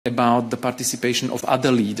about the participation of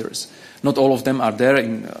other leaders. Not all of them are there,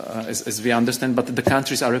 as we understand, but the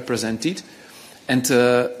countries are represented. And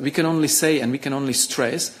we can only say and we can only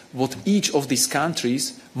stress what each of these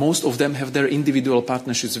countries, most of them have their individual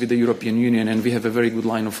partnerships with the European Union, and we have a very good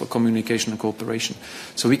line of communication and cooperation.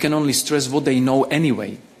 So we can only stress what they know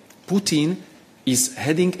anyway. Putin is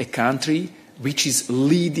heading a country which is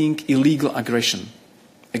leading illegal aggression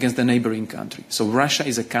against the neighboring country. So Russia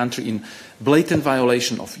is a country in blatant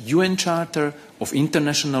violation of UN Charter, of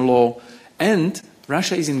international law, and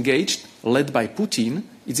Russia is engaged, led by Putin,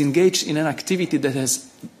 is engaged in an activity that has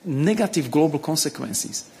negative global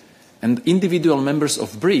consequences. And individual members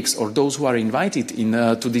of Brics, or those who are invited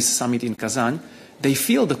to this summit in Kazan, they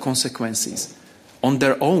feel the consequences on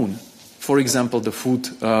their own. For example, the food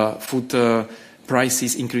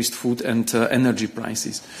prices, increased food and energy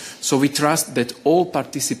prices. So we trust that all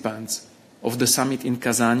participants of the summit in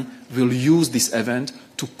Kazan will use this event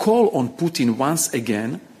to call on Putin once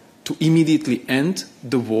again to immediately end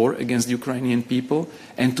the war against the Ukrainian people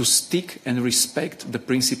and to stick and respect the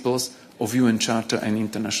principles of UN Charter and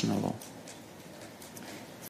international law.